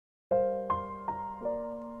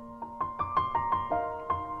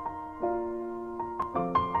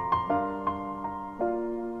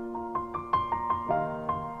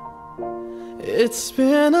It's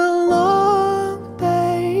been a long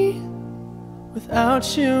day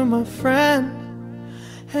without you, my friend,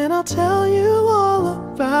 and I'll tell you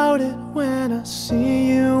all about it when I see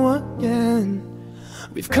you again.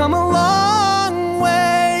 We've come a long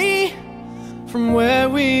way from where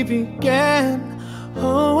we began.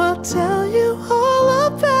 Oh, I'll tell you all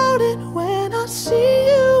about it when I see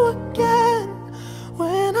you again.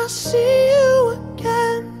 When I see you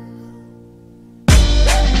again.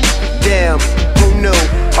 Damn, who knew?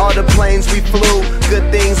 All the planes we flew,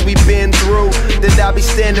 good things we've been through, that I'll be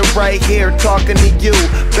standing right here talking to you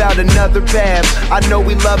about another path. I know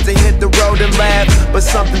we love to hit the road and laugh, but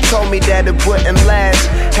something told me that it wouldn't last.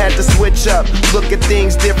 Had to switch up, look at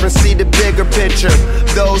things different, see the bigger picture.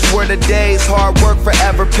 Those were the days, hard work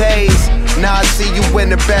forever pays. Now I see you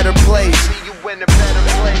in a better place.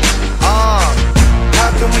 How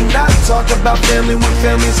can we not talk about family when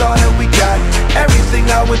family's all that we got? Everything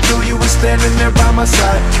I went through, you were standing there by my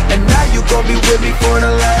side, and now you gon' be with me for the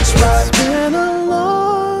last ride. It's been a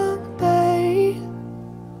long day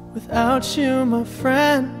without you, my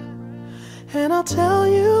friend, and I'll tell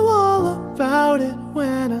you all about it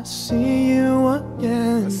when I see you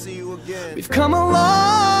again. We've come a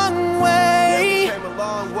long way,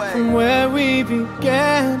 from where we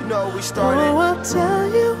began. Oh, I'll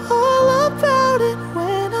tell you all about it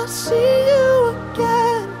when I see you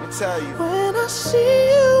again. When I see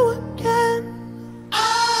you again.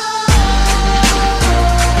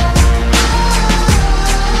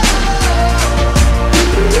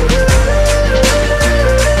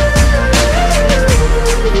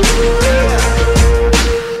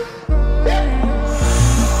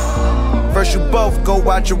 First you both go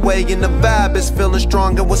out your way and the vibe is feeling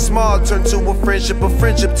strong, and what's small turn to a friendship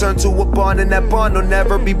turn to a bond, and that bond will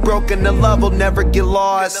never be broken, the love will never get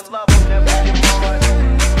lost.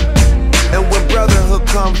 And when brotherhood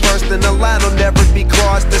come first, then the line will never be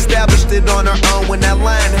crossed. Established it on our own when that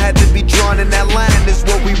line had to be drawn, and that line is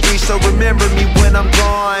what we reach, so remember me when I'm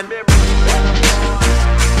gone.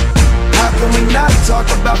 How can we not talk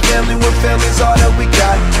about family when family's all that we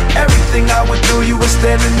got? Everything I went through, you were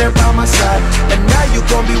standing there by my side, and now you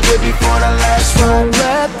gon' be with me for the last ride. Don't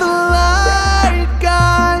let the light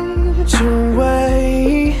guide your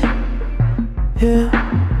way. Yeah.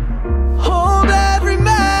 Hold every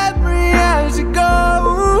memory as you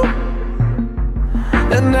go,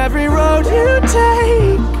 and every road you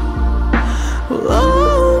take will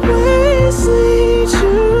always lead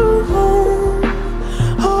you home.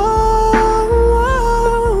 Oh,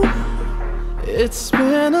 it's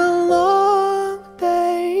been a long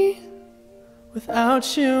day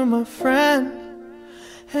without you, my friend,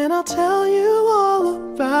 and I'll tell you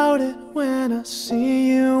all about it when I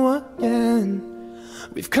see you again.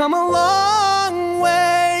 We've come a long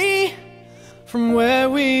way from where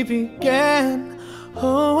we began.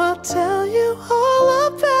 Oh, I'll tell you all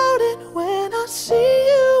about it